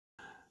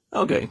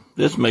Okay,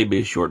 this may be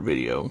a short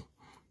video.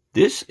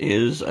 This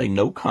is a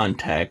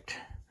no-contact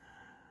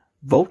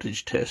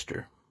voltage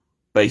tester.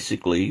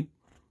 Basically,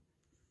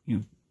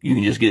 you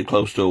can just get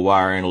close to a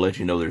wire and it'll let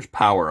you know there's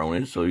power on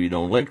it so you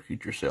don't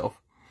electrocute yourself.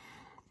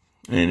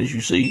 And as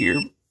you see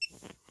here,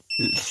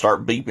 it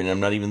start beeping. I'm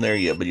not even there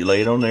yet, but you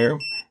lay it on there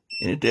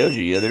and it tells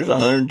you, yeah, there's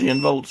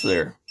 110 volts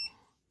there.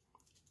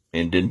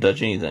 And didn't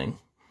touch anything.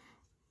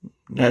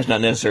 That's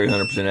not necessarily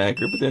 100%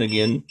 accurate, but then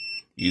again,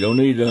 you don't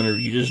need 100,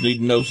 you just need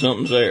to know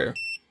something's there.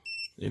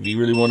 If you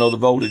really want to know the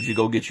voltage, you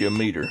go get you a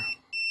meter.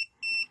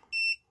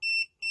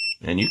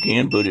 And you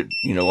can put it,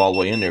 all the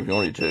way in there if you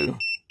wanted to.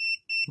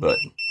 But,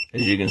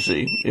 as you can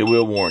see, it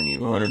will warn you,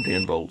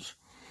 110 volts.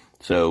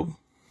 So,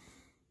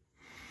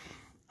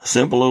 a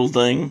simple little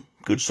thing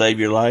could save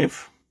your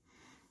life.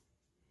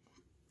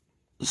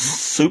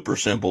 Super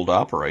simple to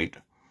operate.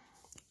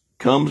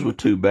 Comes with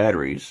 2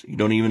 batteries. You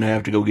don't even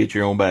have to go get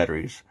your own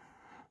batteries.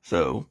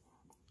 So,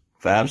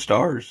 5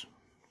 stars.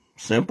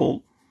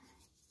 Simple,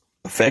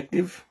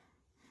 effective,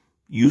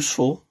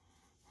 useful.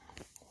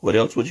 What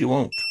else would you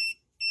want?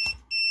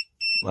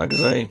 Like I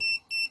say,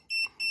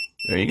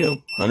 there you go.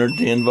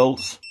 110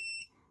 volts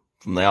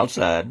from the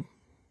outside.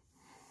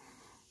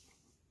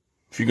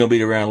 If you're going to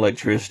be around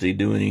electricity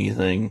doing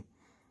anything,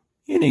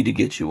 you need to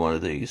get you one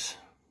of these.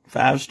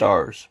 5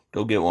 stars.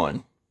 Go get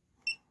one.